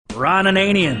Ron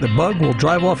Ananian. The Bug will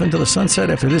drive off into the sunset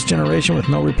after this generation with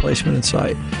no replacement in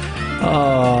sight.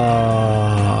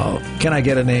 Can I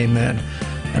get an amen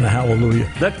and a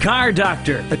hallelujah? The Car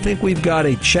Doctor. I think we've got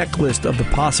a checklist of the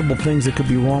possible things that could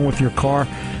be wrong with your car.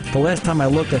 The last time I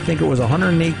looked, I think it was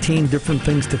 118 different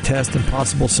things to test in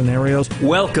possible scenarios.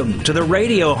 Welcome to the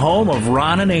radio home of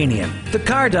Ron Ananian, the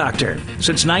Car Doctor.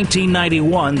 Since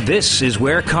 1991, this is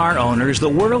where car owners the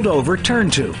world over turn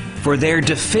to for their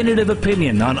definitive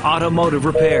opinion on automotive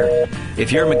repair.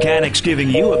 If your mechanic's giving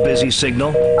you a busy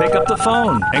signal, pick up the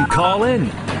phone and call in.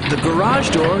 The garage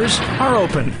doors are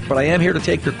open. But I am here to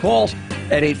take your calls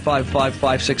at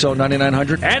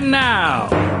 855-560-9900. And now,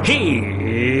 here's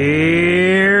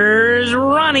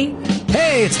Ronnie.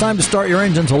 Hey, it's time to start your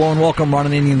engines. Hello and welcome. Ron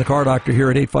Ananian, the Car Doctor,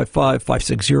 here at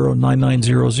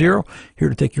 855-560-9900. Here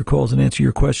to take your calls and answer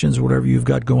your questions, whatever you've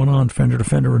got going on, fender to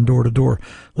fender and door to door.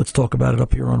 Let's talk about it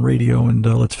up here on radio, and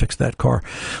let's fix that car.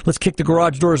 Let's kick the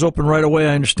garage doors open right away.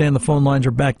 I understand the phone lines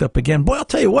are backed up again. Boy, I'll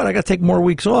tell you what, I got to take more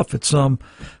weeks off. It's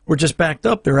we're just backed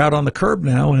up. They're out on the curb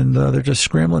now, and they're just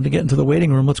scrambling to get into the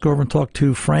waiting room. Let's go over and talk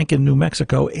to Frank in New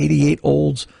Mexico,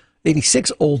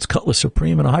 86 Olds Cutlass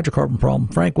Supreme and a hydrocarbon problem.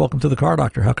 Frank, welcome to the Car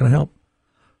Doctor. How can I help?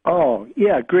 Oh,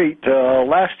 yeah, great.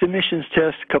 Last emissions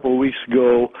test a couple of weeks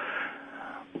ago,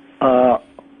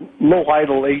 low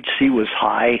idle HC was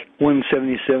high,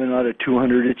 177 out of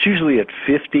 200. It's usually at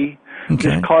 50. Okay.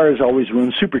 This car has always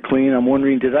run super clean. I'm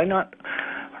wondering, did I not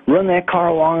run that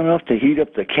car long enough to heat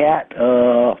up the cat?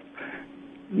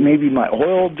 Maybe my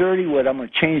oil dirty? I'm going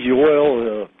to change the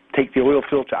oil, take the oil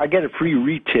filter. I got a free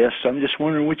retest, so I'm just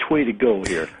wondering which way to go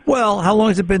here. Well, how long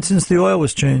has it been since the oil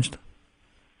was changed?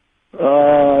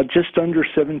 Just under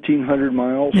 1,700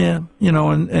 miles. Yeah,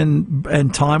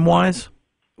 and time-wise?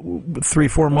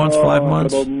 3-4 months, 5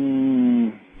 months? About,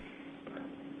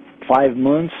 5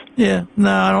 months. Yeah,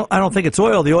 no, I don't think it's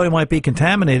oil. The oil might be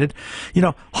contaminated.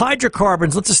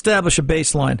 Hydrocarbons, let's establish a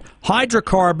baseline.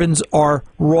 Hydrocarbons are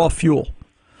raw fuel.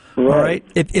 Right. All right.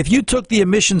 If you took the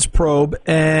emissions probe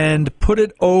and put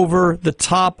it over the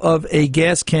top of a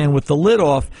gas can with the lid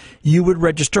off, you would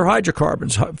register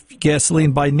hydrocarbons.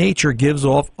 Gasoline by nature gives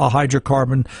off a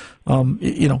hydrocarbon.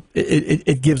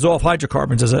 It gives off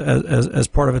hydrocarbons as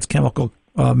part of its chemical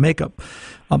makeup.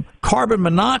 Carbon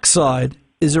monoxide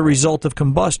is a result of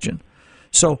combustion.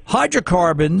 So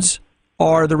hydrocarbons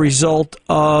are the result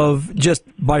of just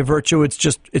by virtue. It's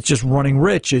just running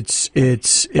rich. It's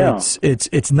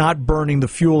not burning the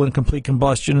fuel in complete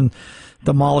combustion, and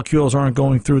the molecules aren't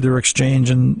going through their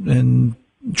exchange and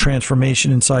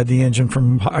transformation inside the engine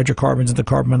from hydrocarbons into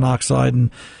carbon monoxide, and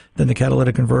then the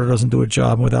catalytic converter doesn't do a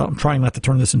job. I'm trying not to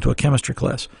turn this into a chemistry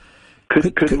class.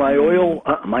 Could my oil,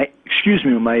 my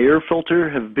air filter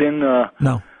have been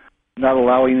no, not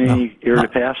allowing any air to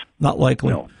pass? Not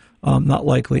likely. No. Not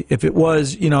likely. If it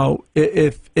was,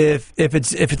 if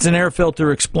it's an air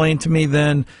filter, explain to me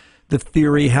then the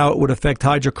theory how it would affect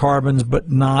hydrocarbons but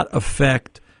not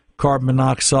affect carbon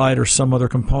monoxide or some other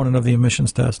component of the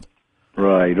emissions test.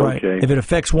 Right. Okay. If it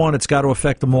affects one, it's got to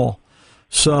affect them all.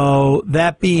 So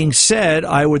that being said,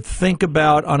 I would think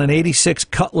about on an 86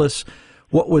 Cutlass,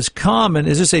 what was common.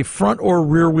 Is this a front or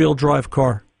rear wheel drive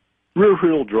car?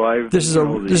 Rear-wheel drive. This is a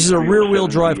rear-wheel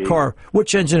drive V8. car.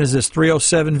 Which engine is this?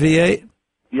 307 V8?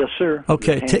 Yes, sir.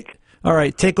 Okay. Take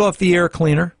off the air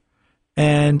cleaner,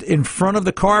 and in front of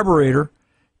the carburetor,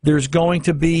 there's going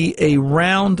to be a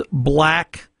round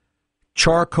black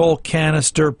charcoal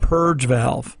canister purge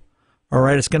valve. All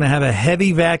right. It's going to have a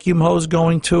heavy vacuum hose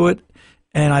going to it,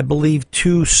 and I believe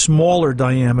 2 smaller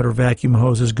diameter vacuum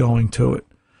hoses going to it.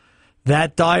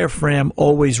 That diaphragm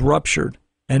always ruptured,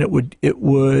 and it would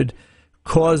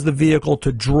cause the vehicle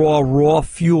to draw raw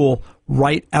fuel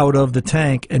right out of the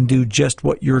tank and do just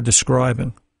what you're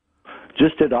describing.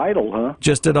 Just at idle, huh?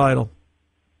 Just at idle.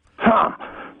 Huh.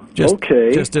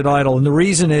 Okay. Just at idle. And the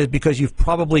reason is because you've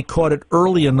probably caught it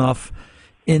early enough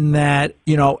in that,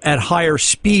 at higher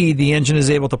speed, the engine is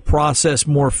able to process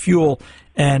more fuel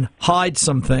and hide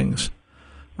some things.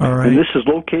 All right. And this is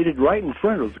located right in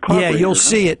front of the carburetor. Yeah, you'll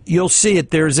see it. You'll see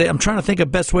it. I'm trying to think of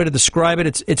the best way to describe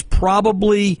it. It's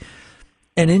probably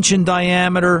an inch in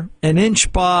diameter, an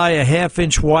inch by a half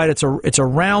inch wide. It's a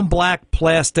round black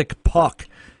plastic puck.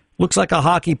 Looks like a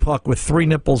hockey puck with 3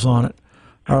 nipples on it.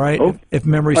 All right, if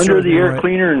memory under serves the me air right.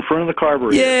 cleaner in front of the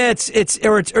carburetor. Yeah,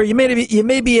 or you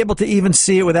may be able to even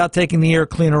see it without taking the air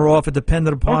cleaner off. It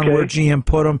depended upon Okay. where GM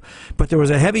put them. But there was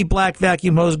a heavy black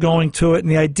vacuum hose going to it, and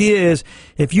the idea is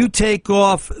if you take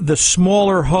off the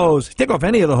smaller hose, take off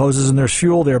any of the hoses, and there's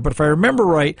fuel there. But if I remember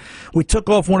right, we took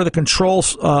off one of the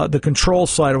controls, the control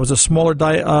side. It was a smaller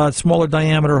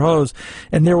diameter hose,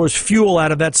 and there was fuel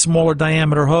out of that smaller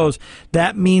diameter hose.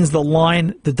 That means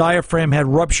the diaphragm had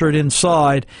ruptured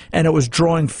inside, and it was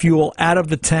drawing fuel out of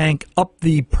the tank, up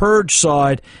the purge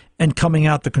side, and coming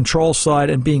out the control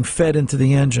side and being fed into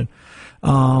the engine.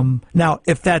 Now,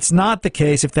 if that's not the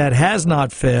case, if that has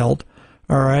not failed,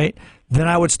 all right, then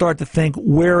I would start to think,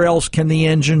 where else can the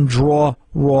engine draw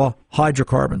raw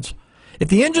hydrocarbons? If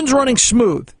the engine's running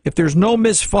smooth, if there's no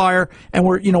misfire, and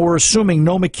we're assuming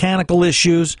no mechanical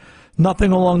issues,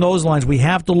 nothing along those lines, we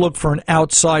have to look for an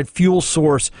outside fuel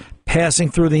source passing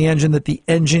through the engine that the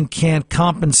engine can't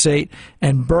compensate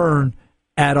and burn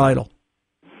at idle.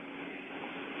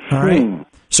 All right?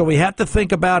 So we have to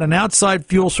think about an outside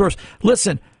fuel source.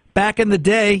 Listen, back in the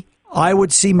day, I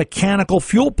would see mechanical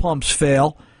fuel pumps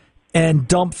fail and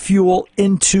dump fuel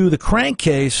into the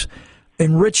crankcase,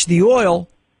 enrich the oil,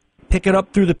 pick it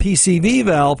up through the PCV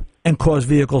valve, and cause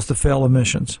vehicles to fail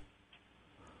emissions.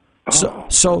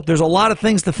 So there's a lot of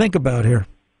things to think about here.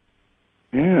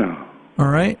 Yeah. All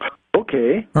right?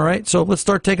 Okay. All right, so let's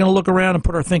start taking a look around and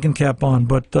put our thinking cap on,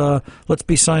 but let's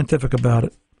be scientific about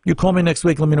it. You call me next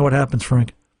week, let me know what happens,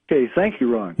 Frank. Okay, thank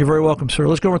you, Ron. You're very welcome, sir.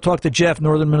 Let's go over and talk to Jeff,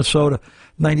 Northern Minnesota,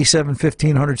 97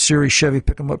 1500 Series Chevy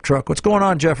pick-em-up truck. What's going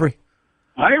on, Jeffrey?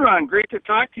 Hi, Ron. Great to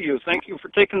talk to you. Thank you for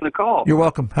taking the call. You're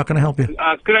welcome. How can I help you?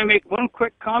 Could I make one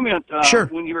quick comment? Sure.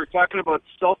 When you were talking about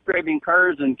self-driving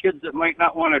cars and kids that might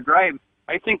not want to drive,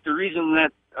 I think the reason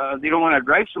that they don't want to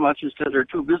drive so much is because they're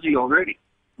too busy already.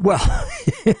 Well,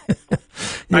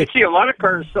 I see a lot of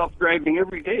cars self-driving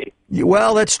every day.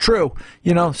 well, that's true.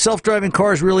 Self-driving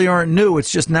cars really aren't new.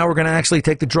 It's just now we're going to actually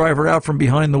take the driver out from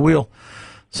behind the wheel.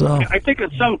 So I think in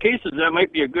some cases that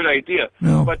might be a good idea.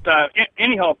 No. But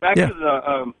anyhow, back Yeah. to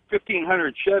the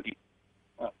 1500 Chevy.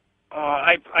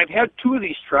 I've had two of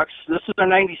these trucks. This is a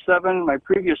 97. My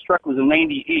previous truck was a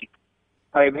 98.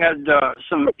 I've had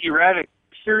some erratic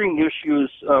steering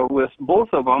issues with both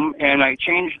of them, and I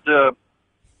changed the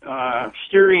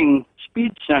steering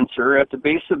speed sensor at the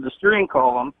base of the steering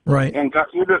column, Right. and got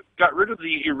rid of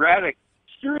the erratic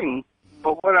steering.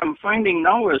 But what I'm finding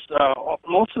now is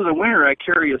most of the winter I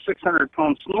carry a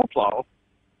 600-pound snowplow,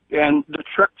 and the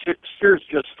truck steers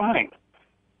just fine.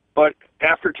 But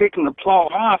after taking the plow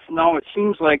off, now it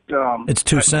seems like it's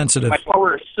too sensitive. My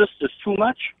power assist is too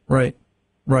much. Right.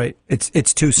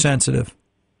 It's too sensitive.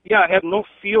 Yeah, I have no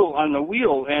feel on the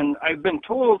wheel, and I've been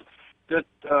told that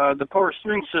the power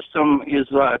steering system is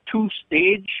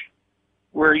two-stage,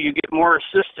 where you get more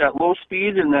assist at low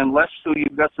speed and then less, so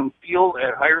you've got some feel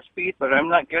at higher speed. But I'm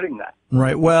not getting that.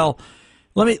 Right. Well,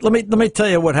 let me tell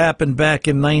you what happened back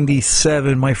in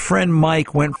 '97. My friend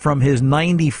Mike went from his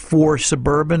 '94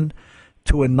 Suburban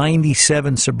to a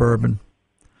 '97 Suburban.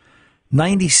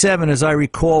 '97, as I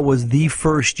recall, was the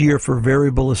first year for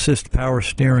variable assist power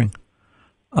steering.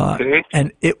 Okay.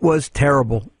 And it was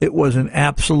terrible. It was an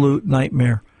absolute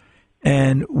nightmare.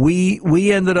 And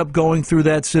we ended up going through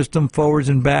that system forwards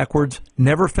and backwards.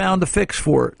 Never found a fix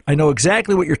for it. I know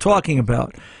exactly what you're talking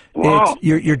about. Wow.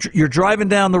 You're driving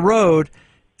down the road,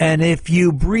 and if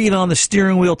you breathe on the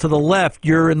steering wheel to the left,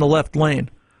 you're in the left lane.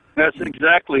 That's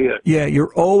exactly it. Yeah,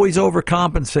 you're always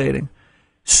overcompensating.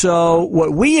 So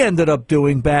what we ended up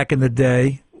doing back in the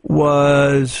day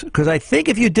was, because I think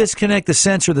if you disconnect the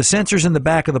sensor's in the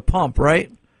back of the pump,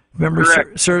 right? Remember,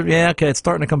 Correct. sir? Yeah, okay, it's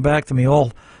starting to come back to me,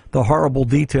 all the horrible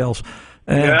details.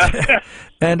 And, Yeah.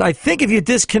 and I think if you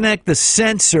disconnect the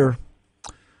sensor,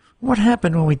 what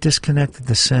happened when we disconnected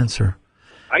the sensor?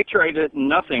 I tried it,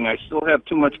 nothing. I still have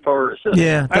too much power assist.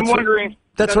 Yeah, I'm wondering.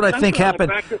 That's what I think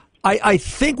happened. I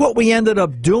think what we ended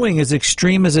up doing, as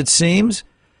extreme as it seems,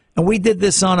 and we did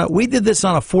this on a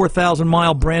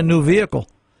 4,000-mile brand new vehicle.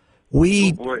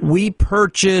 We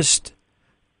purchased,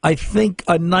 I think,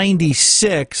 a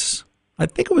 96. I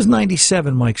think it was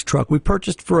 97, Mike's truck. We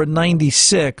purchased for a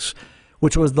 96,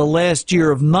 which was the last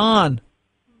year of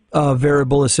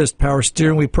variable assist power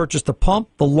steering. We purchased the pump,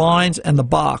 the lines, and the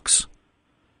box.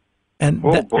 And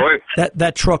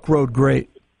that truck rode great.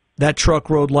 That truck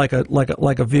rode like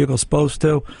a vehicle's supposed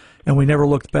to, and we never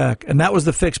looked back. And that was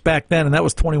the fix back then, and that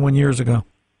was 21 years ago.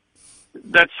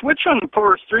 That switch on the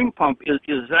power steering pump, is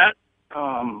that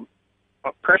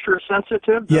pressure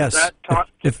sensitive? Yes.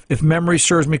 If memory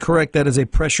serves me correct, that is a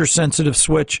pressure sensitive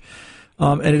switch.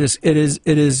 And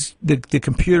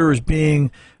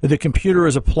the computer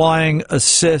is applying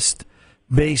assist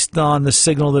based on the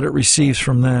signal that it receives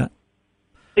from that.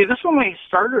 See, this only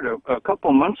started a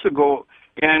couple months ago,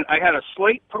 and I had a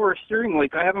slight power steering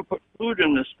leak. I haven't put fluid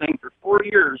in this thing for 4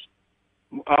 years.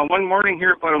 One morning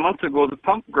here about a month ago, the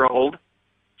pump growled,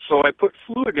 so I put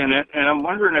fluid in it, and I'm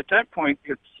wondering at that point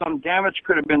if some damage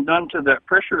could have been done to that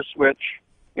pressure switch,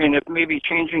 and if maybe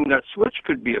changing that switch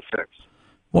could be a fix.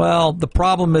 Well, the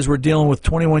problem is we're dealing with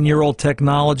 21-year-old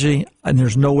technology, and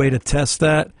there's no way to test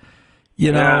that.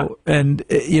 And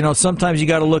sometimes you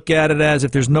got to look at it as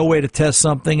if there's no way to test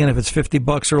something, and if it's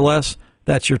 $50 or less,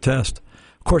 that's your test.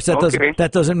 Of course, that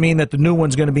doesn't mean that the new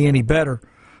one's going to be any better,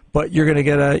 but you're going to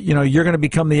get you're going to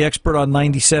become the expert on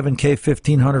 97K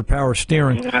 1500 power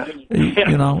steering.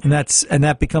 And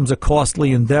that becomes a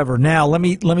costly endeavor. Now, let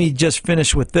me just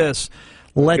finish with this.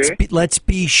 Let's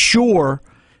be sure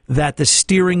that the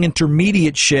steering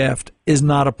intermediate shaft is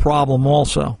not a problem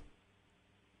also.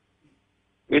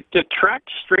 It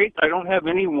tracks straight. I don't have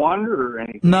any wander or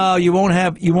anything. No, you won't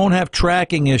have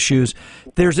tracking issues.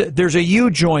 There's a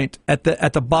U-joint at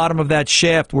the bottom of that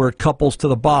shaft where it couples to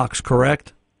the box,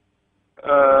 correct?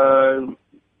 I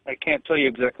can't tell you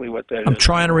exactly what that is. I'm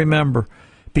trying to remember,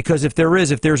 because if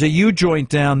there's a U-joint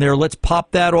down there, let's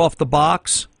pop that off the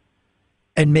box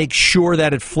and make sure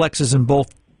that it flexes in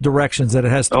both directions, that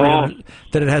it has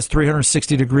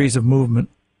 360 degrees of movement.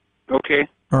 Okay.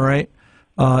 All right.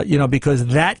 Because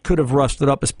that could have rusted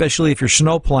up, especially if you're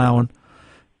snow plowing.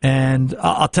 And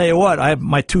I'll tell you what, I have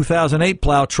my 2008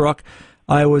 plow truck.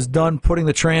 I was done putting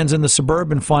the trans in the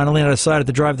Suburban finally, and I decided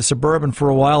to drive the Suburban for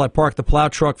a while. I parked the plow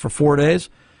truck for 4 days,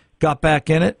 got back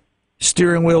in it.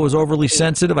 Steering wheel was overly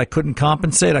sensitive. I couldn't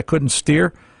compensate. I couldn't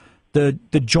steer.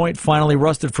 The joint finally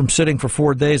rusted from sitting for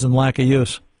 4 days and lack of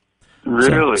use.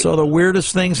 Really? So the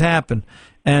weirdest things happen.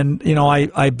 And,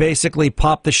 I basically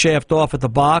popped the shaft off at the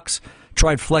box,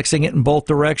 tried flexing it in both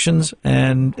directions,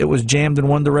 and it was jammed in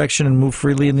one direction and moved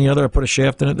freely in the other. I put a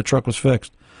shaft in it. The truck was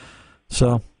fixed.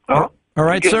 So, all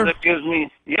right, sir? That gives me,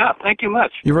 thank you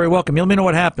much. You're very welcome. You let me know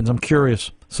what happens. I'm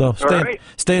curious. So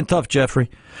stay tough, Jeffrey.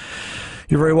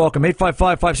 You're very welcome.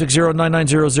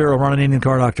 855-560-9900. Ron Ananian,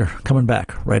 Car Doctor. Coming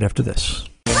back right after this.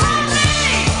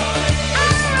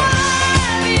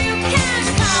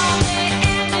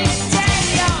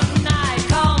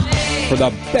 For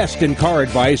the best in car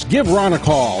advice, give Ron a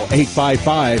call,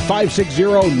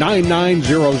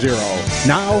 855-560-9900.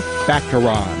 Now, back to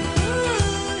Ron.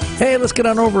 Hey, let's get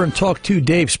on over and talk to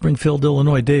Dave, Springfield,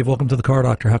 Illinois. Dave, welcome to the Car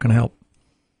Doctor. How can I help?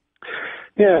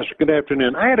 Yes, good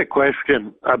afternoon. I had a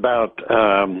question about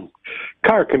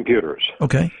car computers.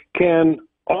 Okay. Can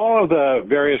all of the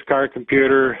various car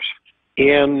computers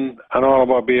in an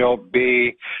automobile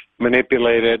be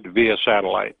manipulated via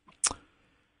satellite?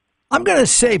 I'm going to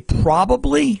say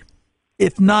probably,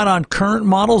 if not on current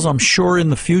models, I'm sure in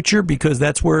the future, because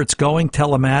that's where it's going,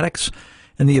 telematics,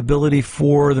 and the ability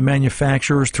for the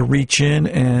manufacturers to reach in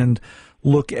and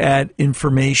look at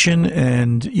information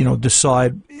and,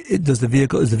 decide is the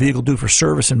vehicle due for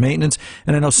service and maintenance.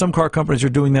 And I know some car companies are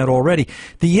doing that already.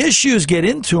 The issues get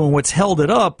into and what's held it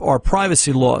up are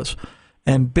privacy laws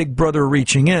and Big Brother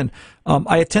reaching in.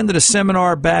 I attended a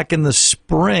seminar back in the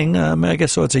spring, I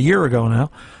guess so it's a year ago now,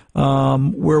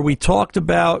 where we talked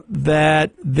about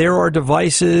that there are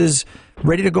devices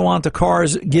ready to go onto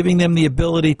cars, giving them the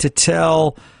ability to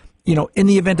tell, in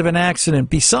the event of an accident,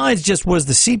 besides just was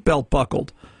the seatbelt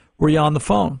buckled, were you on the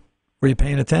phone, were you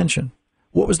paying attention,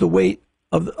 what was the weight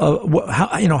of,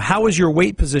 how was your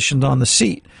weight positioned on the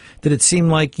seat? Did it seem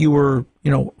like you were,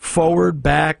 forward,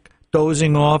 back,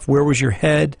 dozing off? Where was your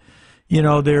head?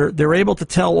 They're able to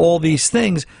tell all these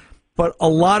things. But a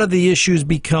lot of the issues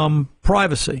become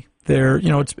privacy.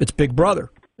 It's Big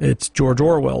Brother. It's George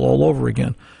Orwell all over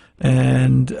again.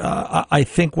 And I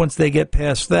think once they get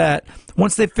past that,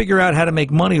 once they figure out how to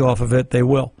make money off of it, they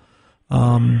will.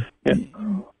 I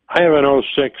have an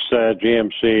 06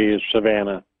 GMC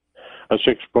Savannah, a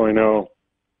 6.0.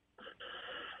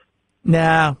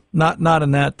 Nah, not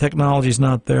in that. Technology's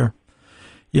not there.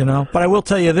 But I will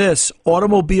tell you this,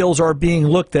 automobiles are being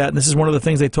looked at, and this is one of the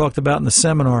things they talked about in the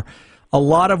seminar. A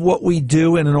lot of what we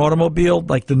do in an automobile,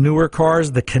 like the newer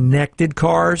cars, the connected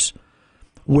cars,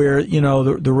 where,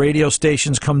 the radio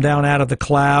stations come down out of the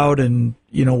cloud and,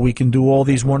 we can do all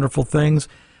these wonderful things.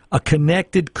 A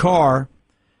connected car,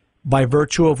 by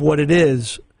virtue of what it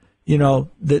is, the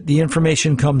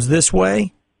information comes this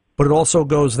way, but it also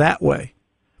goes that way.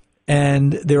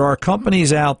 And there are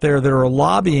companies out there that are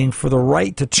lobbying for the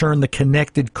right to turn the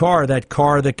connected car, that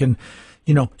car that can,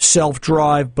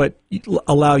 self-drive, but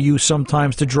allow you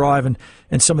sometimes to drive, and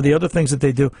some of the other things that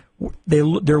they do.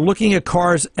 They're looking at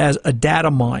cars as a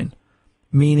data mine,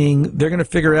 meaning they're going to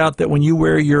figure out that when you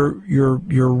wear your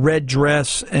red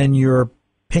dress and your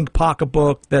pink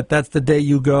pocketbook, that's the day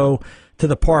you go to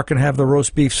the park and have the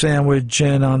roast beef sandwich,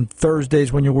 and on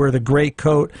Thursdays when you wear the gray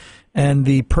coat and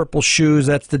the purple shoes,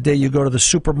 that's the day you go to the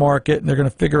supermarket, and they're going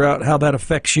to figure out how that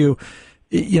affects you,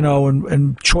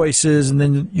 and choices, and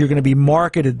then you're going to be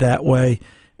marketed that way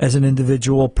as an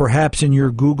individual, perhaps in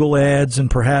your Google ads, and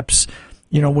perhaps,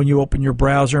 when you open your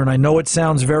browser. And I know it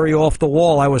sounds very off the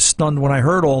wall. I was stunned when I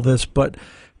heard all this, but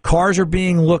cars are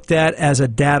being looked at as a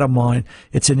data mine.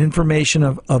 It's an information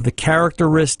of the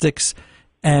characteristics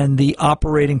and the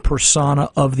operating persona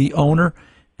of the owner,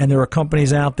 and there are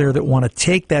companies out there that want to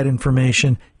take that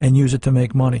information and use it to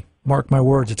make money. Mark my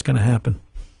words, it's going to happen.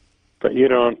 But you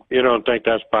don't think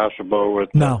that's possible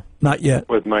with no, not yet.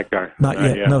 With my car? Not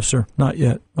yet. No, sir, not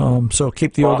yet. So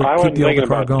keep the older car going. I wasn't thinking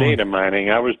about data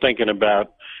mining. I was thinking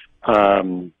about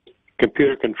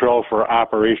computer control for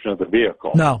operation of the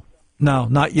vehicle. No,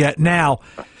 not yet. Now,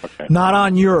 okay. Not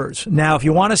on yours. Now, if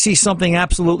you want to see something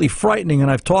absolutely frightening, and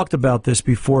I've talked about this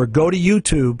before, go to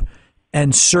YouTube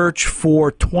and search for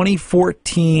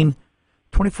 2014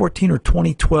 or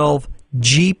 2012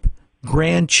 Jeep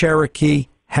Grand Cherokee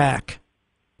hack,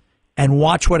 and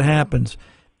watch what happens.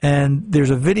 And there's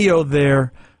a video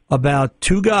there about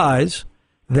two guys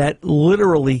that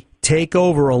literally take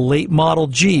over a late model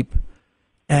Jeep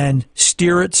and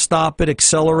steer it, stop it,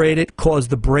 accelerate it, cause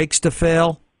the brakes to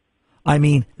fail. I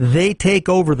mean, they take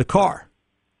over the car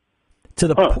to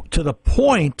the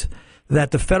point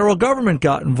that the federal government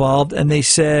got involved, and they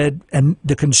said, and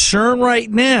the concern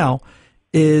right now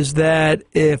is that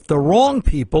if the wrong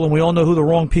people, and we all know who the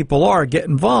wrong people are, get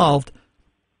involved,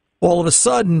 all of a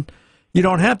sudden you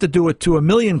don't have to do it to 1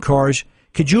 million cars.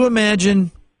 Could you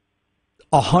imagine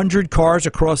 100 cars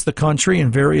across the country in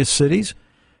various cities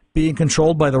being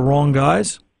controlled by the wrong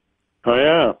guys? Oh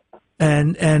yeah.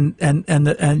 And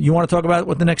you want to talk about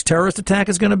what the next terrorist attack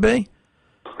is going to be?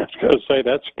 I was going to say,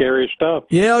 that's scary stuff.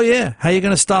 Yeah, yeah. How are you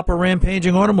going to stop a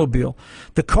rampaging automobile?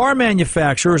 The car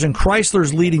manufacturers, and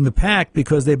Chrysler's leading the pack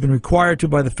because they've been required to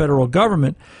by the federal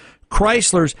government.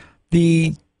 Chrysler's,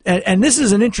 and this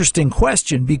is an interesting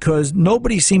question because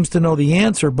nobody seems to know the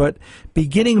answer, but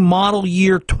beginning model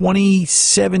year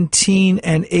 2017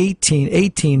 and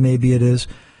 18 maybe it is,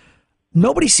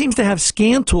 nobody seems to have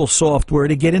scan tool software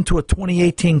to get into a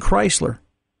 2018 Chrysler.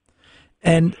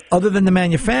 And other than the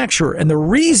manufacturer. And the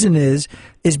reason is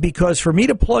because for me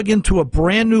to plug into a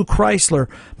brand new Chrysler,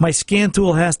 my scan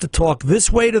tool has to talk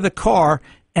this way to the car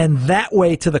and that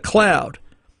way to the cloud.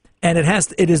 And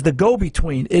it is the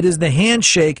go-between. It is the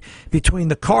handshake between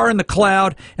the car and the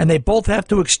cloud, and they both have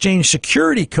to exchange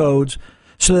security codes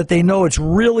so that they know it's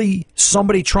really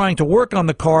somebody trying to work on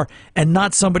the car and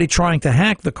not somebody trying to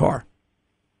hack the car.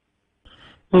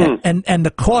 And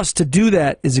the cost to do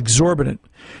that is exorbitant.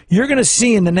 You're going to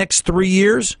see in the next 3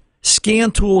 years scan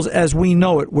tools as we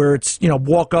know it, where it's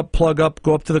walk up, plug up,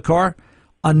 go up to the car.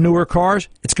 On newer cars,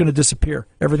 it's going to disappear.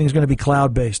 Everything's going to be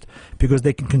cloud based because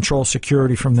they can control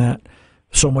security from that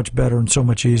so much better and so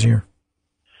much easier.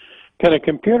 Can a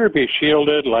computer be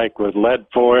shielded, like with lead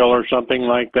foil or something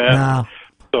like that? No.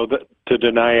 So that to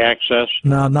deny access?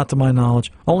 No, not to my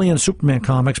knowledge. Only in Superman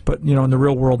comics, but in the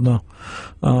real world, no.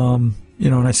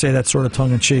 And I say that sort of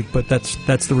tongue-in-cheek, but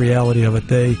that's the reality of it.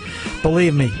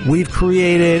 Believe me, we've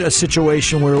created a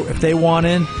situation where if they want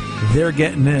in, they're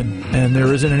getting in, and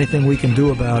there isn't anything we can do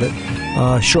about it,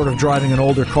 short of driving an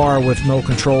older car with no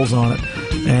controls on it.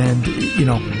 And,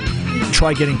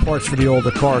 try getting parts for the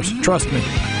older cars. Trust me.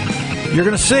 You're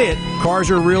going to see it.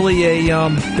 Cars are really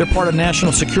they're part of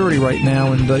national security right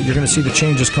now, and you're going to see the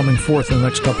changes coming forth in the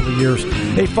next couple of years.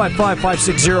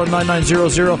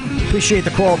 855-560-9900. Appreciate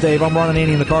the call, Dave. I'm Ron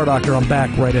Ananian, the Car Doctor. I'm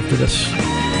back right after this.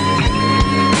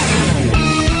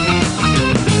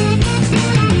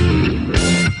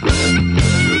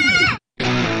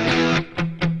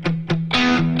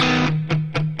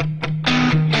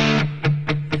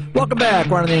 Welcome back.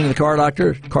 Ron Ananian, the Car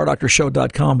Doctor.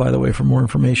 CarDoctorShow.com, by the way, for more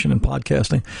information and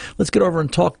podcasting. Let's get over and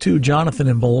talk to Jonathan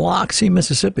in Biloxi,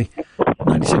 Mississippi.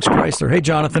 96 Chrysler. Hey,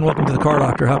 Jonathan. Welcome to the Car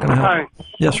Doctor. How can I help? Hi.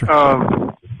 Yes, sir.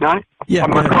 Johnny? Yeah,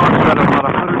 my car's got about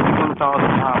 101,000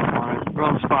 miles on it.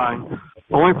 Runs fine.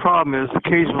 The only problem is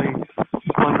occasionally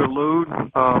under load,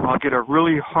 I'll get a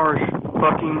really harsh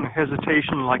bucking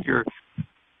hesitation, like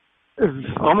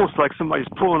it's almost like somebody's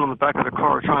pulling on the back of the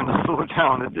car trying to slow it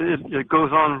down. It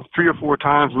goes on 3 or 4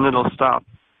 times and then it'll stop.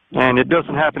 And it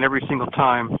doesn't happen every single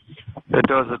time. It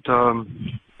does it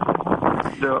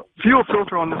The fuel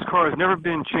filter on this car has never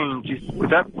been changed. Would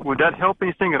that help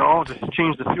anything at all? Just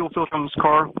change the fuel filter on this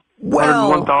car? Well,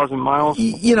 101,000 miles.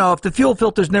 You know, if the fuel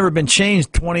filter's never been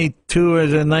changed, 22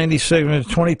 and 96,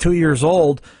 22 years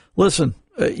old. Listen,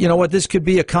 you know what? This could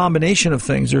be a combination of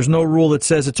things. There's no rule that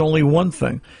says it's only one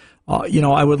thing. You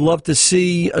know, I would love to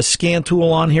see a scan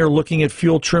tool on here looking at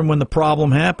fuel trim when the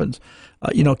problem happens.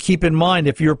 You know, keep in mind,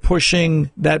 if you're pushing,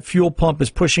 that fuel pump is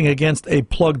pushing against a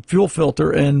plugged fuel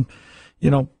filter, and, you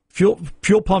know,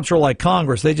 fuel pumps are like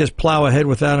Congress. They just plow ahead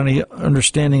without any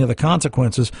understanding of the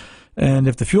consequences. And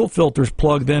if the fuel filter's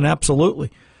plugged, then absolutely.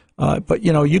 But,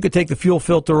 you know, you could take the fuel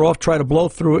filter off, try to blow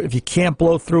through it. If you can't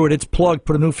blow through it, it's plugged,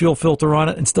 put a new fuel filter on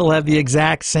it, and still have the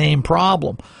exact same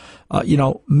problem. You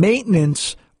know,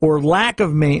 maintenance or lack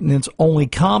of maintenance only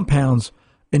compounds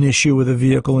an issue with a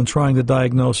vehicle in trying to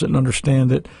diagnose it and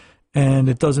understand it, and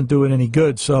it doesn't do it any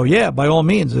good. So, yeah, by all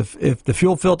means, if the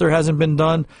fuel filter hasn't been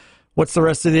done, what's the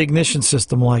rest of the ignition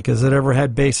system like? Has it ever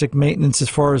had basic maintenance as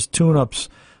far as tune-ups,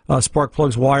 spark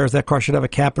plugs, wires? That car should have a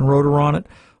cap and rotor on it,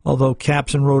 although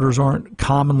caps and rotors aren't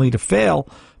commonly to fail.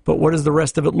 But what does the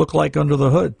rest of it look like under the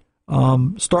hood?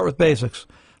 Start with basics.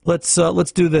 Let's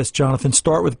do this, Jonathan.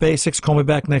 Start with basics. Call me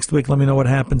back next week. Let me know what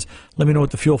happens. Let me know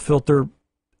what the fuel filter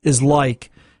is like,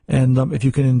 and if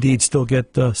you can indeed still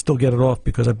get it off,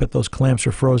 because I bet those clamps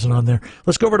are frozen on there.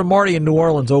 Let's go over to Marty in New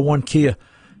Orleans, 01 Kia,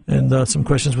 and some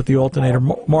questions with the alternator.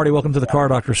 Marty, welcome to the Car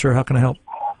Doctor, sir. How can I help?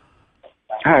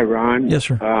 Hi, Ron. Yes,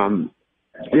 sir.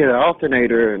 The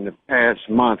alternator in the past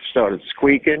month started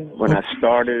squeaking when I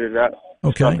started it up.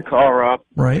 Okay. Start the car up.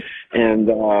 Right.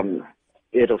 And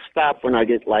it'll stop when I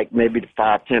get like maybe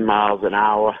 5-10 miles an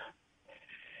hour.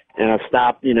 And I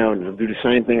stop, you know, and it'll do the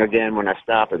same thing again when I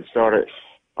stop and start it.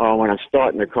 Or when I'm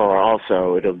starting the car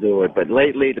also, it'll do it. But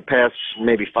lately, the past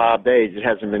maybe 5 days, it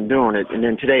hasn't been doing it. And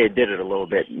then today it did it a little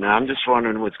bit. Now, I'm just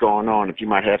wondering what's going on, if you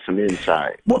might have some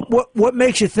insight. What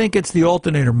makes you think it's the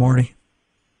alternator, Marty?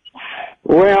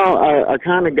 Well, I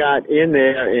kind of got in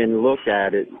there and looked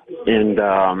at it. And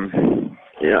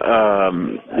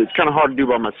it's kind of hard to do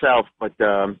by myself, but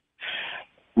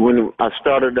when I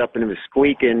started up and it was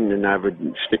squeaking, and I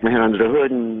would stick my hand under the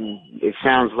hood, and it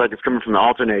sounds like it's coming from the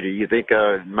alternator. You think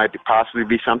it might possibly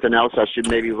be something else I should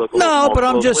maybe look a little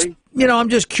more closely? I'm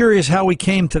just curious how we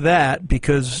came to that,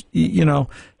 because, you know,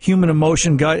 human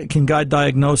emotion can guide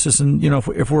diagnosis, and, you know,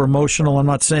 if we're emotional, I'm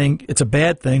not saying it's a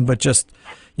bad thing, but just,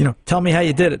 you know, tell me how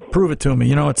you did it. Prove it to me.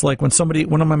 You know, it's like when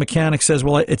one of my mechanics says,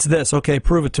 well, it's this. Okay,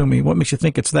 prove it to me. What makes you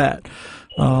think it's that?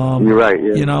 You're right,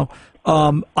 yeah. You know,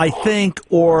 I think,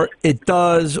 or it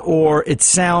does, or it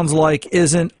sounds like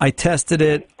isn't. I tested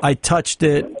it. I touched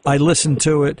it. I listened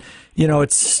to it. You know,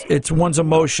 it's one's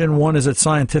emotion. One is a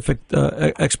scientific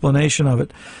explanation of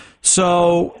it.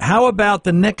 So how about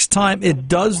the next time it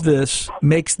does this,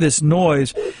 makes this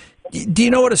noise? Do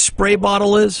you know what a spray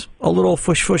bottle is? A little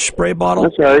fush spray bottle?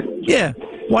 That's right. Yeah.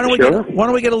 Why don't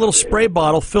we get a little spray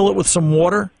bottle, fill it with some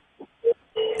water,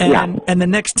 and the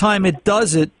next time it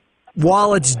does it,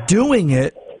 while it's doing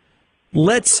it,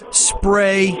 let's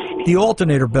spray the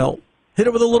alternator belt. Hit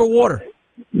it with a little water.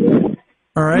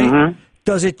 All right? Mm-hmm.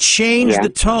 Does it change the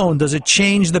tone? Does it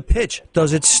change the pitch?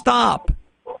 Does it stop?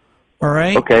 All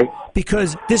right? Okay.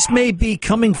 Because this may be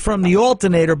coming from the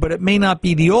alternator, but it may not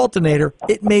be the alternator.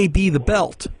 It may be the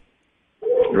belt.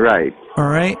 Right. All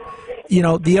right? You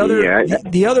know, the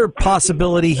other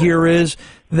possibility here is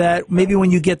that maybe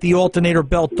when you get the alternator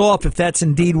belt off, if that's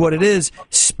indeed what it is,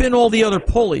 spin all the other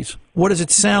pulleys. What does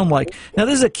it sound like? Now,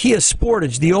 this is a Kia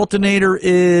Sportage. The alternator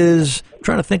is, I'm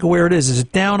trying to think of where it is. Is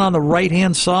it down on the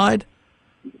right-hand side?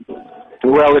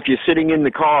 Well, if you're sitting in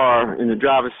the car, in the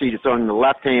driver's seat, it's on the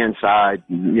left-hand side,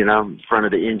 you know, in front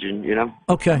of the engine, you know.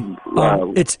 Okay.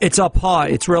 It's up high.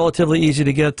 It's relatively easy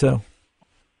to get to.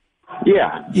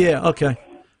 Yeah. Yeah, okay.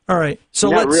 All right.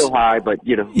 So not real high, but,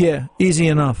 you know. Yeah, easy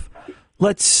enough.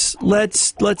 Let's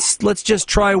just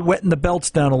try wetting the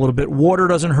belts down a little bit. Water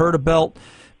doesn't hurt a belt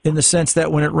in the sense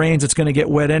that when it rains, it's going to get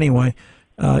wet anyway.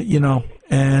 You know,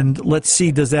 and let's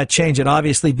see, does that change it?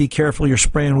 Obviously, be careful. You're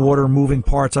spraying water, moving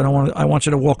parts. I want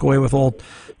you to walk away with all,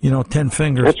 10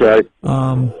 fingers. That's right.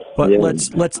 But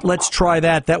let's try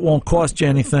that. That won't cost you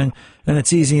anything, and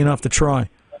it's easy enough to try.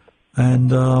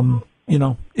 And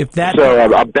if that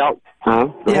a belt.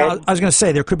 Yeah, I was going to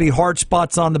say there could be hard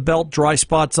spots on the belt, dry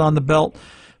spots on the belt,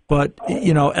 but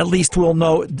at least we'll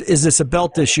know, is this a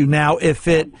belt issue? Now, if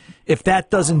that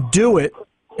doesn't do it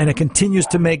and it continues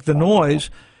to make the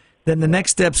noise, then the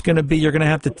next step's going to be you're going to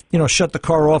have to shut the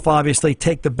car off, obviously,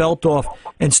 take the belt off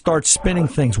and start spinning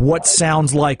things. What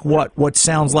sounds like what? What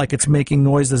sounds like it's making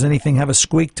noise? Does anything have a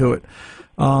squeak to it?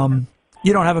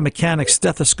 You don't have a mechanic's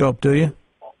stethoscope, do you?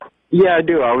 Yeah, I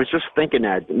do. I was just thinking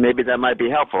that maybe that might be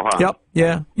helpful, huh? Yep.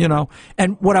 Yeah. You know,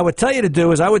 and what I would tell you to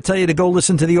do is I would tell you to go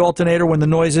listen to the alternator when the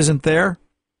noise isn't there.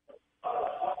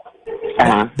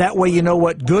 That way you know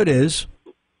what good is,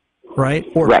 right?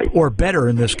 Or better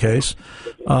in this case.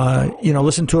 You know,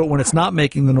 listen to it when it's not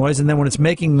making the noise, and then when it's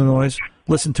making the noise,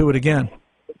 listen to it again.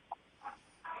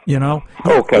 You know?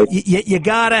 Okay. You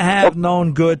got to have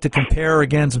known good to compare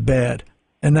against bad.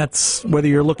 And that's whether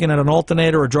you're looking at an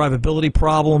alternator, a drivability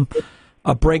problem,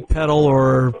 a brake pedal,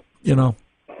 or, you know,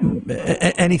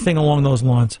 anything along those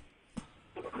lines.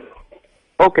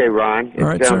 Okay, Ron.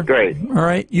 It sounds sir. Great. All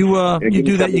right. You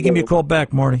do that. You give me a call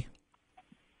back, Marty.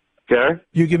 Sure?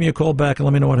 You give me a call back and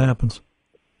let me know what happens.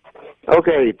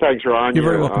 Okay. Thanks, Ron. You're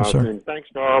very welcome, sir. And thanks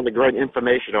for all the great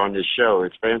information on this show.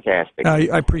 It's fantastic.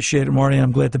 I appreciate it, Marty.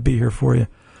 I'm glad to be here for you.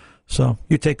 So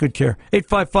you take good care.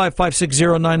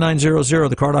 855-560-9900.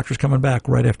 The Car Doctor's coming back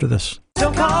right after this.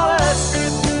 Don't call us.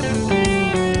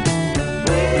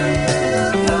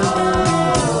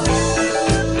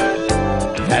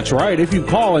 That's right. If you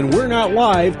call and we're not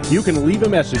live, you can leave a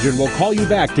message and we'll call you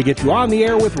back to get you on the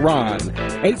air with Ron.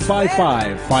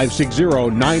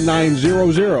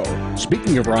 855-560-9900.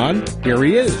 Speaking of Ron, here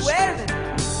he is.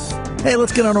 Hey,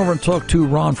 let's get on over and talk to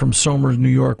Ron from Somers, New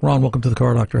York. Ron, welcome to the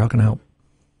Car Doctor. How can I help?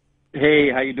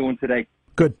 Hey, how you doing today?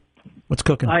 Good. What's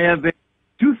cooking? I have a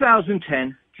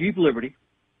 2010 Jeep Liberty,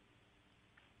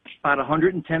 about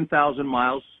 110,000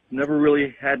 miles. Never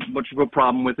really had much of a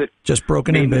problem with it. Just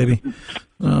broken in, baby.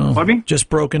 Oh, Pardon me? Just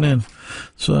broken in.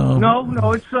 So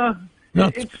No, it's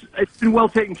been well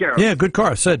taken care of. Yeah, good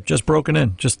car. I said just broken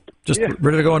in. Just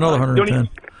ready to go another 110.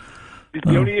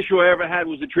 The only issue I ever had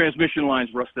was the transmission lines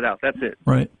rusted out. That's it.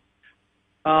 Right.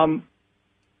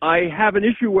 I have an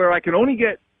issue where I can only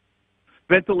get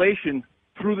ventilation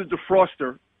through the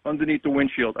defroster underneath the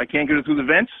windshield. I can't get it through the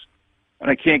vents, and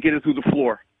I can't get it through the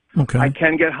floor. Okay. I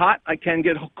can get hot. I can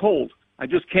get cold. I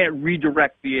just can't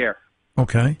redirect the air.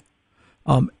 Okay.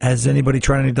 Has anybody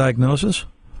tried any diagnosis?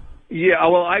 Yeah,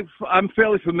 well, I'm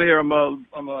fairly familiar. I'm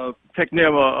an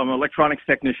electronics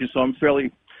technician, so I'm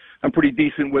pretty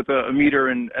decent with a meter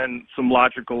and some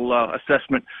logical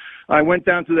assessment. I went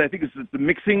down to I think it's the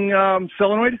mixing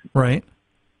solenoid. Right.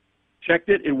 Checked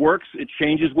it. It works. It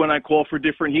changes when I call for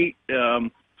different heat.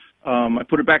 I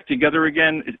put it back together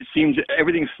again. It seems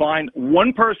everything's fine.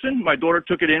 One person, my daughter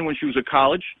took it in when she was at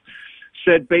college,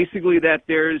 said basically that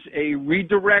there's a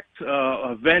redirect,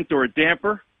 a vent or a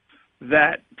damper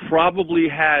that probably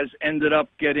has ended up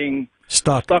getting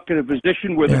stuck in a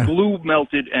position where the glue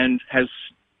melted and has,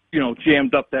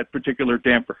 jammed up that particular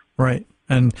damper. Right.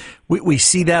 And we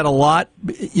see that a lot.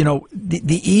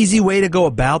 The easy way to go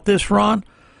about this, Ron,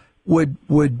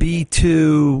 would be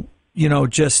to,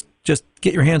 just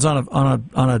get your hands on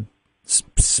a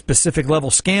specific level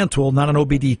scan tool, not an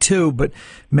OBD2, but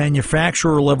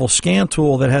manufacturer level scan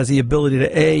tool that has the ability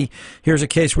to here's a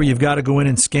case where you've got to go in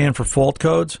and scan for fault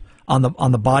codes on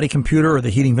the body computer or the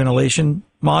heating ventilation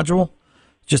module,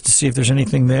 just to see if there's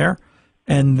anything there.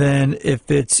 And then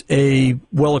if it's a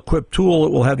well-equipped tool,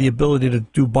 it will have the ability to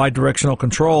do bidirectional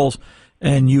controls,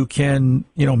 and you can,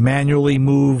 manually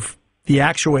move the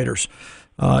actuators.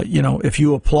 If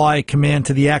you apply command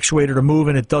to the actuator to move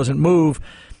and it doesn't move,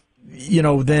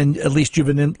 then at least you've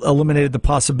eliminated the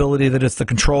possibility that it's the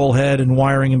control head and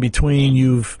wiring in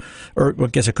between. I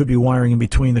guess it could be wiring in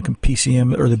between the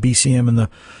PCM or the BCM and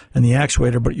the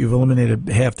actuator, but you've eliminated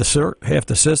half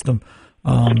the system.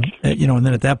 And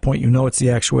then at that point, it's the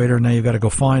actuator. Now you've got to go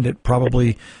find it,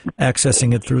 probably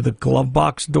accessing it through the glove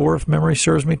box door, if memory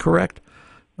serves me correct,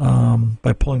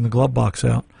 by pulling the glove box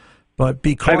out. But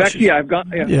be cautious. I've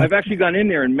actually gone in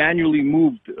there and manually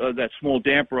moved that small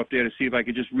damper up there to see if I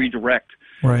could just redirect.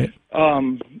 Right.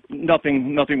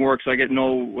 Nothing works.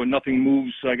 Nothing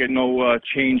moves. I get no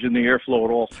change in the airflow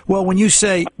at all. Well, when you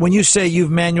say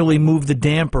you've manually moved the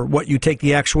damper, you take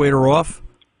the actuator off?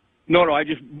 No, I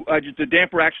just the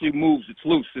damper actually moves. It's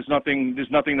loose. There's nothing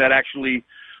that actually.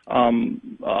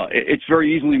 It's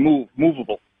very easily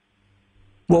movable.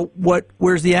 Well,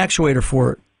 where's the actuator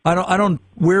for it? I don't.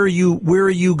 Where are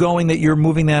you going that you're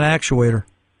moving that actuator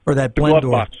or that blend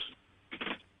door? Box.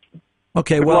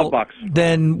 Okay, glove box.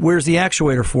 Then where's the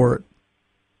actuator for it?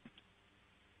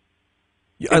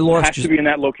 It has to be in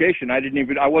that location. I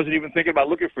wasn't even thinking about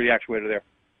looking for the actuator there.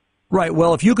 Right.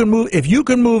 Well, if you can move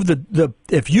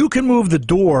the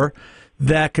door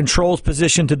that controls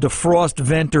position to defrost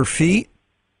vent or feet,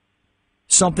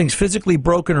 something's physically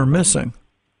broken or missing.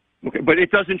 Okay, but it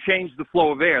doesn't change the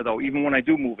flow of air, though, even when I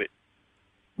do move it.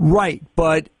 Right,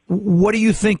 but what do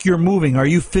you think you're moving? Are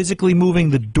you physically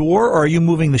moving the door, or are you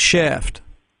moving the shaft?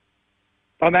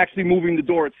 I'm actually moving the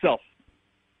door itself.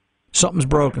 something's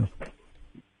broken.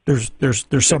 There's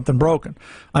something broken.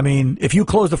 I mean, if you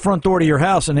close the front door to your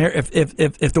house and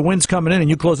if the wind's coming in and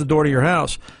you close the door to your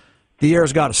house, the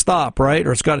air's got to stop, right?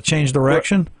 Or it's got to change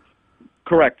direction?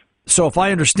 Correct. So if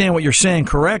I understand what you're saying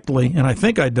correctly, and I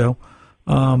think I do,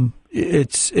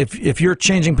 it's if you're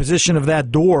changing position of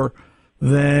that door,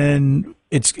 then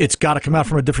it's got to come out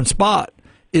from a different spot.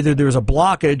 Either there's a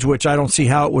blockage, which I don't see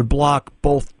how it would block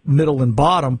both middle and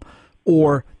bottom,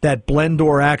 or that blend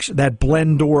door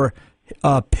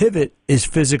pivot is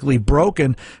physically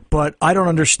broken. But I don't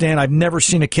understand. I've never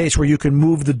seen a case where you can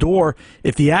move the door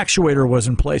if the actuator was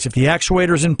in place. If the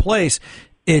actuator's in place,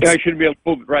 I shouldn't be able to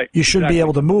move it, right? You shouldn't be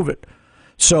able to move it.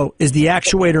 So is the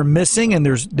actuator missing? And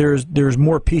there's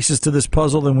more pieces to this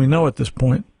puzzle than we know at this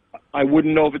point. I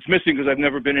wouldn't know if it's missing because I've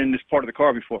never been in this part of the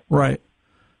car before. Right.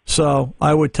 So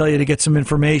I would tell you to get some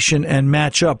information and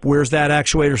match up. Where's that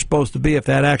actuator supposed to be? If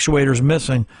that actuator's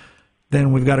missing,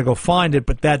 then we've got to go find it.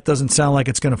 But that doesn't sound like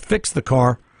it's going to fix the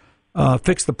car,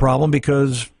 fix the problem,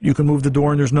 because you can move the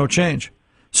door and there's no change.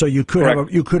 So you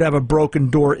could have a broken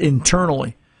door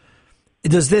internally.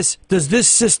 Does this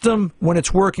system, when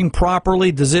it's working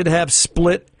properly, does it have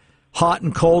split hot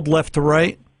and cold, left to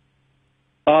right?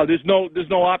 There's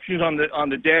no options on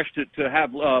the dash to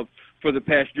have for the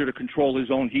passenger to control his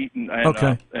own heat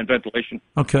and ventilation.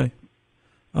 Okay.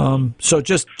 So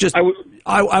just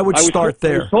I would start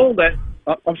there. I was told that.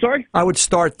 I'm sorry. I would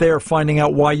start there, finding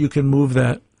out why you can move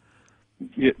that.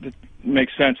 Yeah, that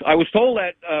makes sense. I was told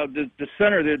that the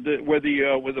center, where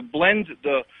the blend,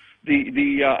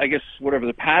 I guess whatever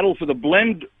the paddle for the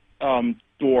blend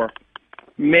door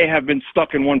may have been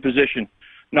stuck in one position.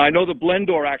 Now I know the blend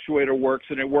door actuator works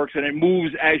and it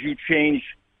moves as you change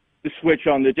the switch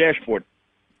on the dashboard.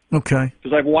 Okay.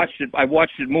 Because I've watched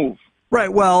it move.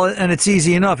 Right. Well, and it's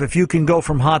easy enough. If you can go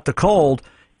from hot to cold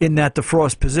in that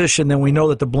defrost position, then we know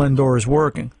that the blend door is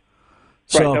working.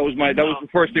 So, right. That was the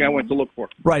first thing I went to look for.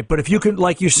 Right. But if you can,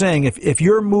 like you're saying, if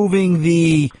you're moving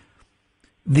the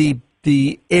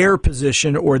air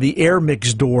position or the air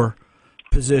mix door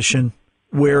position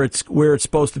where it's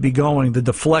supposed to be going, the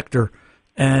deflector,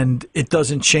 and it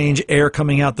doesn't change air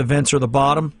coming out the vents or the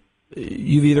bottom,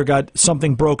 you've either got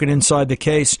something broken inside the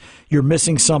case, you're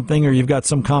missing something, or you've got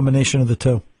some combination of the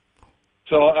two.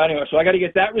 So anyway, I got to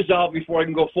get that resolved before I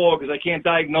can go forward, because I can't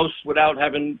diagnose without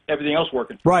having everything else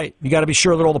working. Right. You got to be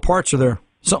sure that all the parts are there.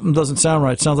 Something doesn't sound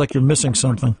right. It sounds like you're missing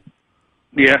something.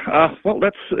 Yeah. Well,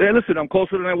 listen, I'm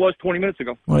closer than I was 20 minutes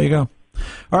ago. Well, there you go.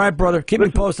 All right, brother. Keep me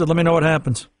posted. Let me know what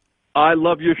happens. I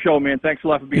love your show, man. Thanks a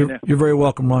lot for being there. You're very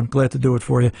welcome, Ron. Glad to do it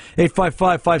for you.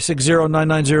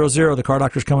 855-560-9900. The Car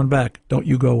Doctor's coming back. Don't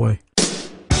you go away.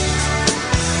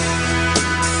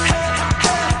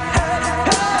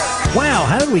 Wow,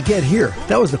 how did we get here?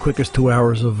 That was the quickest 2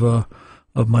 hours of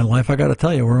my life. I got to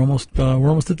tell you, we're almost at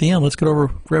the end. Let's get over,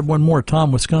 grab one more.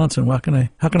 Tom, Wisconsin. How can I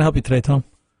help you today, Tom?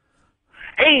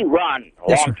 Hey, Ron,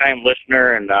 Yes, long-time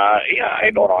listener, and I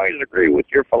don't always agree with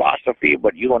your philosophy,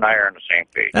 but you and I are on the same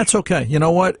page. That's okay. You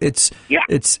know what? It's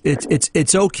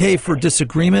okay for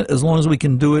disagreement as long as we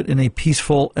can do it in a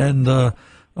peaceful and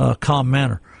calm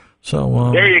manner.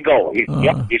 So there you go.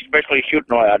 Especially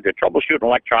the troubleshooting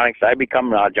electronics. I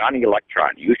become Johnny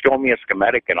Electron. You show me a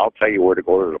schematic, and I'll tell you where to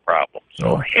go to the problem.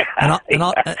 So,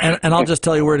 and I'll just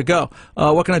tell you where to go.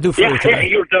 What can I do for you today?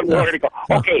 You tell me where to go.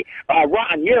 Okay,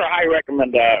 Ron, your high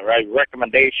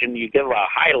recommendation. You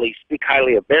speak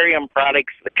highly of barium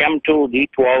products, the Chem-Tool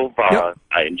D12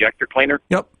 injector cleaner.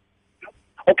 Yep.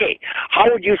 Okay,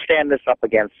 how would you stand this up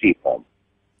against Seafoam?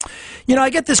 You know,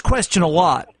 I get this question a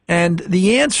lot, and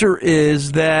the answer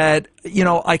is that,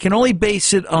 I can only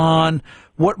base it on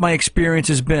what my experience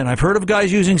has been. I've heard of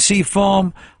guys using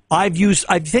Seafoam. I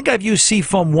think I've used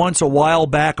Seafoam once a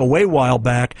way while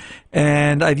back,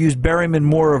 and I've used Berryman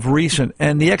more of recent.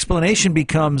 And the explanation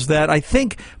becomes that I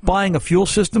think buying a fuel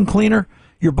system cleaner,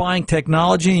 you're buying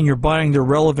technology and you're buying their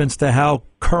relevance to how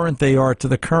current they are to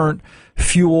the current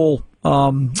fuel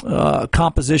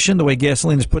composition, the way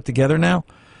gasoline is put together now.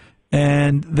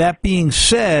 And that being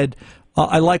said,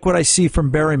 I like what I see from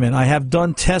Berryman. I have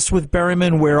done tests with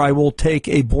Berryman where I will take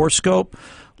a borescope,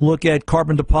 look at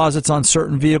carbon deposits on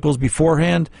certain vehicles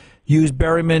beforehand, use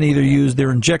Berryman, either use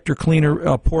their injector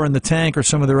cleaner, pour in the tank, or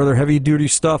some of their other heavy-duty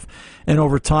stuff, and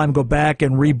over time go back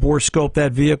and re-borescope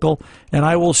that vehicle. And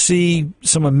I will see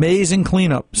some amazing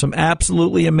cleanup, some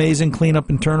absolutely amazing cleanup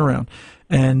and turnaround.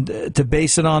 And to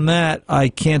base it on that, I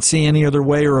can't see any other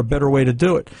way or a better way to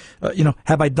do it.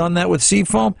 Have I done that with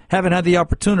Seafoam? Haven't had the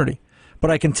opportunity.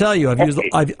 But I can tell you,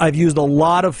 I've used a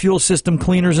lot of fuel system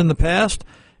cleaners in the past,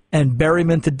 and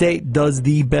Berryman to date does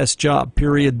the best job.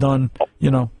 Period. Done.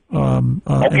 End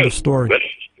of story.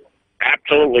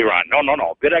 Absolutely, Ron.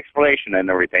 No. Good explanation and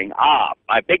everything.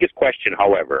 My biggest question,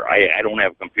 however, I don't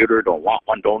have a computer, don't want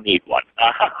one, don't need one.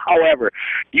 However,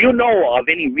 do you know of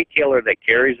any retailer that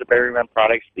carries the Berryman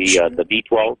products, the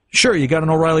D12? Sure. You got an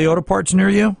O'Reilly Auto Parts near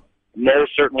you?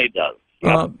 Most certainly does.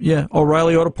 Yep. Yeah,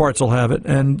 O'Reilly Auto Parts will have it,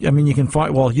 and I mean you can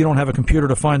find. Well, you don't have a computer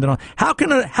to find it on. How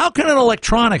can an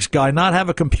electronics guy not have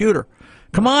a computer?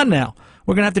 Come on now,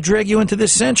 we're gonna have to drag you into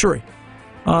this century.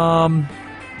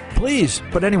 Please,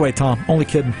 but anyway, Tom, only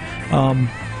kidding.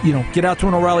 Get out to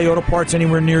an O'Reilly Auto Parts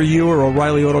anywhere near you, or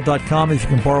O'ReillyAuto.com if you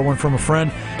can borrow one from a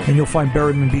friend, and you'll find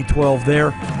Berryman B12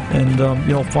 there, and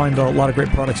you'll find a lot of great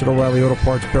products at O'Reilly Auto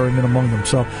Parts, Berryman among them.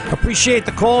 So appreciate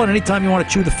the call, and anytime you want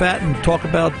to chew the fat and talk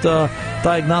about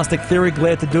diagnostic theory,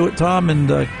 glad to do it, Tom, and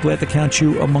glad to count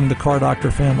you among the Car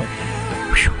Doctor family.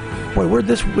 Whew. Boy, where'd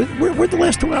the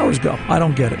last 2 hours go? I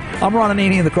don't get it. I'm Ron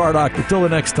Ananian, the Car Doctor. Till the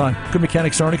next time, good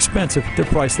mechanics aren't expensive. They're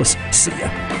priceless. See ya.